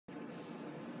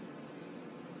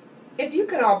If you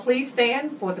could all please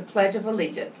stand for the Pledge of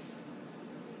Allegiance.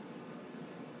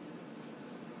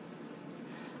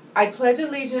 I pledge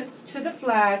allegiance to the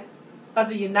flag of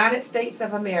the United States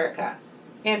of America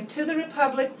and to the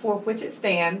republic for which it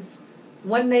stands,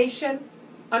 one nation,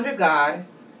 under God,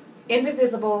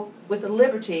 indivisible, with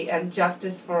liberty and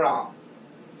justice for all.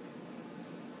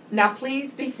 Now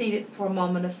please be seated for a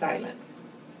moment of silence.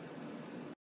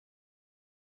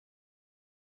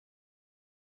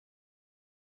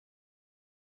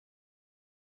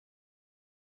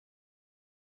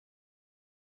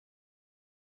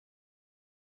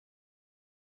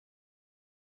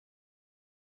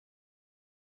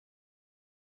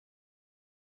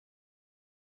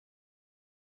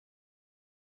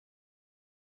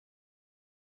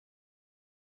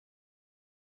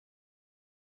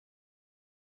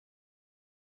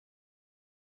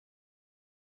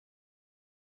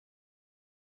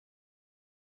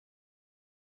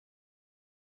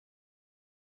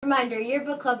 Reminder,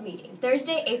 yearbook club meeting,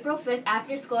 Thursday, April 5th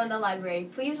after school in the library.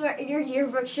 Please wear your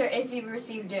yearbook shirt if you've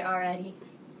received it already.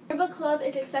 Yearbook Club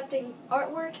is accepting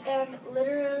artwork and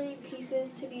literary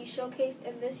pieces to be showcased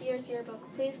in this year's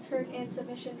yearbook. Please turn in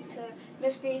submissions to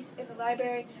Miss Grease in the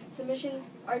library.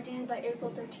 Submissions are due by April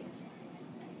 13th.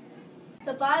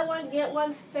 The Buy One, Get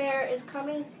One fair is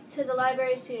coming to the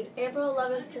library soon, April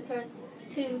 11th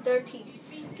to 13th.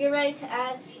 Get ready to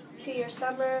add to your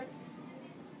summer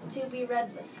to be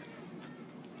read list.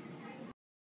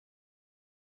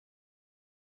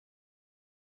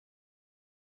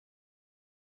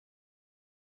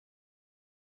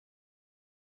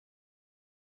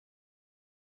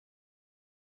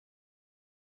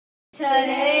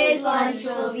 Today's lunch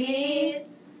will be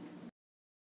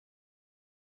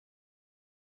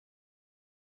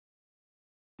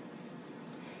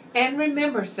And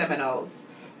remember, Seminoles,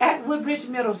 at Woodbridge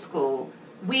Middle School,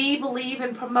 we believe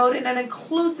in promoting an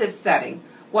inclusive setting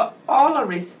where all are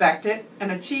respected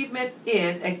and achievement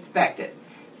is expected.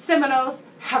 Seminoles,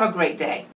 have a great day.